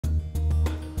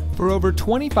For over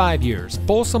 25 years,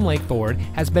 Folsom Lake Ford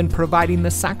has been providing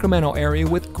the Sacramento area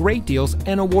with great deals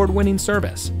and award-winning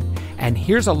service. And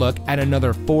here's a look at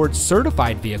another Ford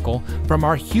certified vehicle from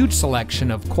our huge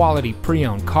selection of quality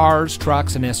pre-owned cars,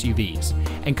 trucks, and SUVs,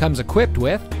 and comes equipped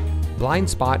with blind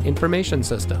spot information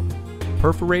system,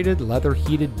 perforated leather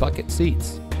heated bucket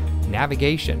seats,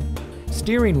 navigation,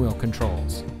 steering wheel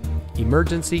controls,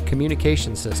 emergency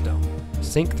communication system,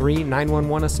 Sync 3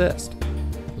 911 assist,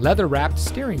 leather-wrapped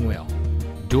steering wheel,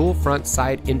 dual front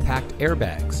side impact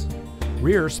airbags,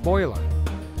 rear spoiler,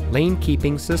 lane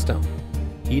keeping system,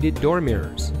 heated door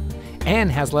mirrors,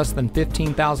 and has less than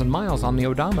 15,000 miles on the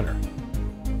odometer.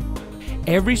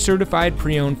 Every certified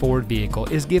pre-owned Ford vehicle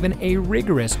is given a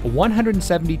rigorous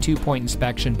 172-point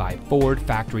inspection by Ford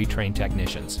factory-trained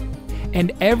technicians.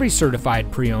 And every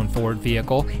certified pre-owned Ford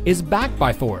vehicle is backed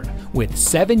by Ford with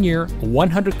 7-year,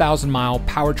 100,000-mile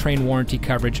powertrain warranty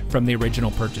coverage from the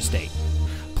original purchase date.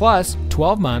 Plus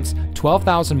 12 months,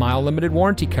 12,000-mile limited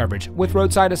warranty coverage with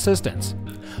roadside assistance.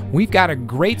 We've got a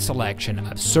great selection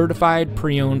of certified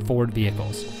pre-owned Ford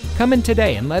vehicles. Come in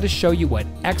today and let us show you what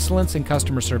excellence in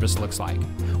customer service looks like.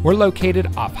 We're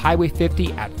located off Highway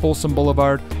 50 at Folsom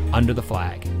Boulevard under the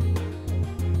flag.